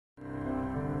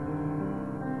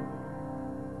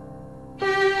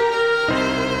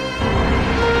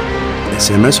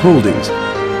SMS Holdings.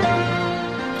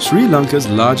 Sri Lanka's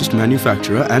largest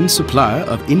manufacturer and supplier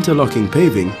of interlocking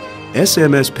paving,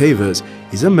 SMS Pavers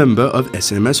is a member of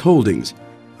SMS Holdings,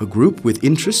 a group with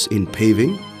interests in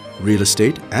paving, real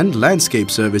estate and landscape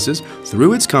services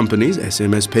through its companies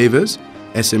SMS Pavers,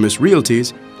 SMS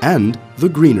Realties and The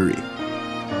Greenery.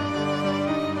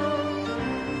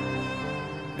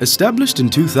 Established in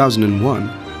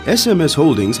 2001, SMS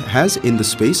Holdings has in the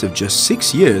space of just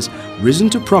 6 years risen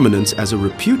to prominence as a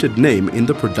reputed name in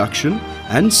the production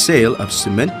and sale of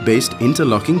cement-based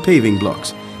interlocking paving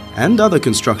blocks and other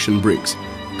construction bricks,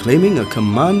 claiming a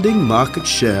commanding market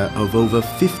share of over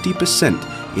 50%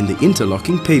 in the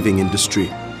interlocking paving industry.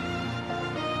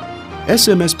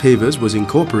 SMS Pavers was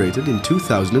incorporated in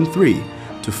 2003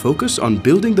 to focus on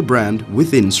building the brand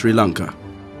within Sri Lanka.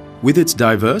 With its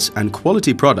diverse and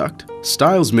quality product,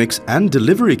 styles mix and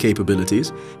delivery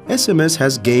capabilities, SMS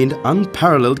has gained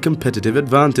unparalleled competitive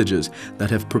advantages that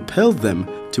have propelled them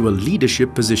to a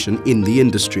leadership position in the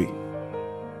industry.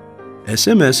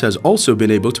 SMS has also been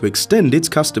able to extend its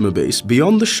customer base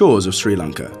beyond the shores of Sri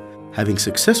Lanka, having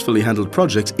successfully handled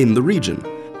projects in the region,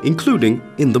 including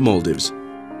in the Maldives.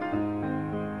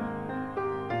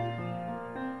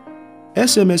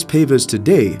 SMS Pavers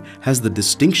today has the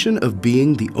distinction of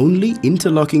being the only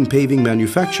interlocking paving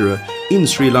manufacturer in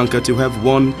Sri Lanka to have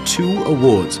won 2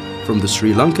 awards from the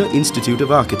Sri Lanka Institute of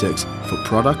Architects for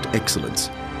product excellence.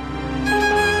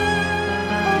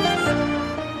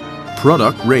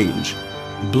 Product range: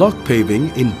 block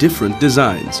paving in different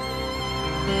designs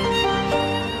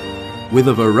with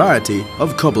a variety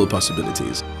of cobble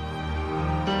possibilities.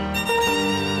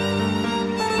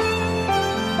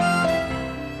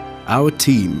 Our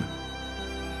team.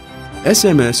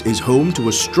 SMS is home to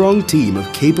a strong team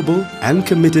of capable and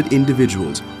committed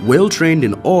individuals, well trained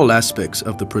in all aspects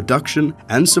of the production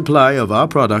and supply of our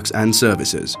products and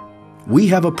services. We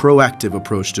have a proactive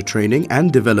approach to training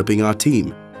and developing our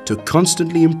team to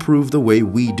constantly improve the way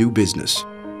we do business.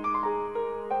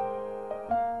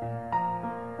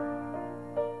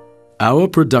 Our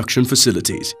production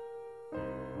facilities.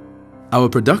 Our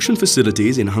production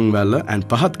facilities in Hangvalla and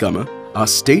Pahatkama are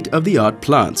state-of-the-art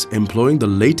plants employing the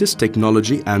latest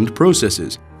technology and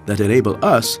processes that enable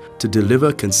us to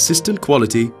deliver consistent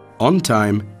quality on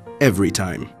time, every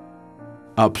time.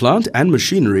 Our plant and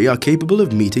machinery are capable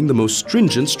of meeting the most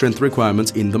stringent strength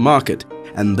requirements in the market,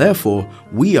 and therefore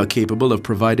we are capable of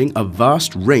providing a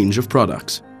vast range of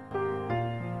products.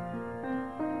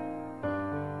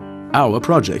 Our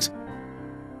projects.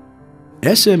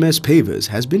 SMS Pavers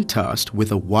has been tasked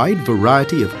with a wide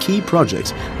variety of key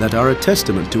projects that are a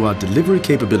testament to our delivery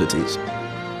capabilities.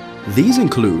 These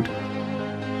include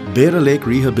Bera Lake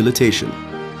Rehabilitation,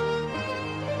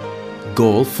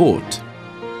 Galle Fort,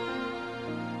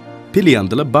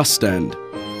 Piliandala Bus Stand,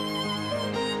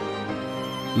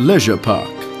 Leisure Park,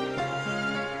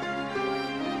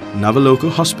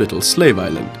 Navaloka Hospital, Slave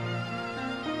Island,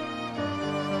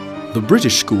 the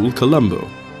British School, Colombo,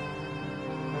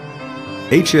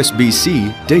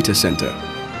 HSBC Data Center,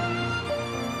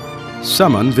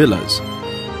 Saman Villas,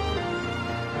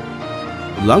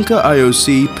 Lanka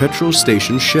IOC Petrol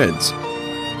Station Sheds,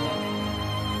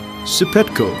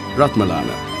 Supetco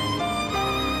Ratmalana,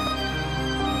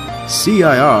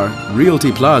 CIR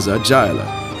Realty Plaza Jayala,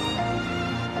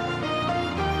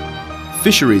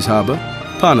 Fisheries Harbour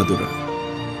Panadura.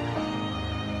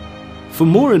 For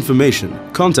more information,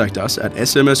 contact us at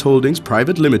SMS Holdings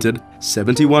Private Limited,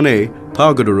 71A,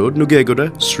 Pagoda Road,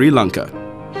 Nugegoda, Sri Lanka.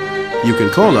 You can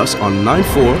call us on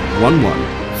 9411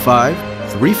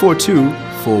 5342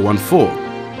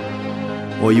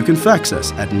 414, or you can fax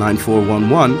us at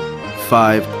 9411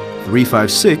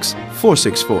 5356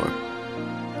 464.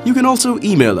 You can also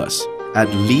email us at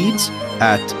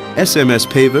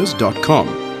leads@smspavers.com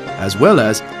as well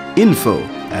as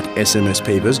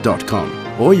info@smspavers.com.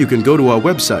 Or you can go to our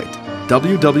website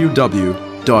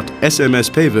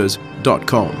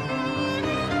www.smspavers.com.